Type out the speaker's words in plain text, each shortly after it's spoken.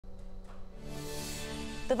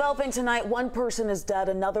Developing tonight, one person is dead,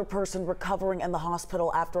 another person recovering in the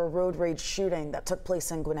hospital after a road rage shooting that took place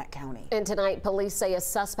in Gwinnett County. And tonight, police say a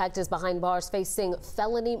suspect is behind bars facing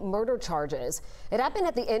felony murder charges. It happened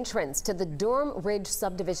at the entrance to the Durham Ridge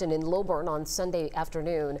subdivision in Lilburn on Sunday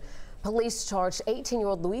afternoon. Police charged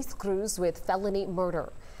 18-year-old Luis Cruz with felony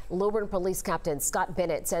murder. Lilburn Police Captain Scott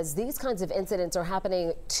Bennett says these kinds of incidents are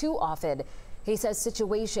happening too often. He says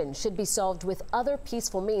situations should be solved with other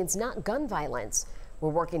peaceful means, not gun violence. We're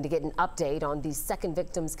working to get an update on the second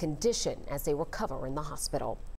victim's condition as they recover in the hospital.